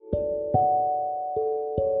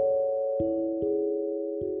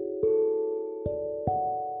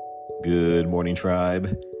Good morning,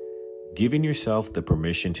 tribe. Giving yourself the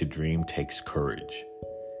permission to dream takes courage.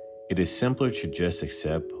 It is simpler to just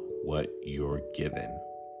accept what you're given.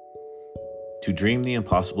 To dream the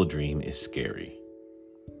impossible dream is scary.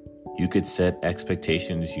 You could set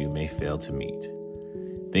expectations you may fail to meet.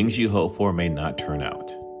 Things you hope for may not turn out.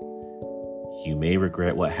 You may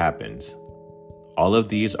regret what happens. All of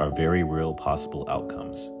these are very real possible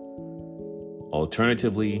outcomes.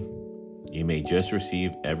 Alternatively, you may just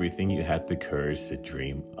receive everything you had the courage to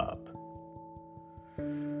dream up.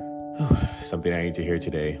 Something I need to hear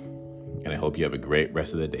today, and I hope you have a great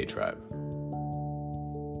rest of the day, tribe.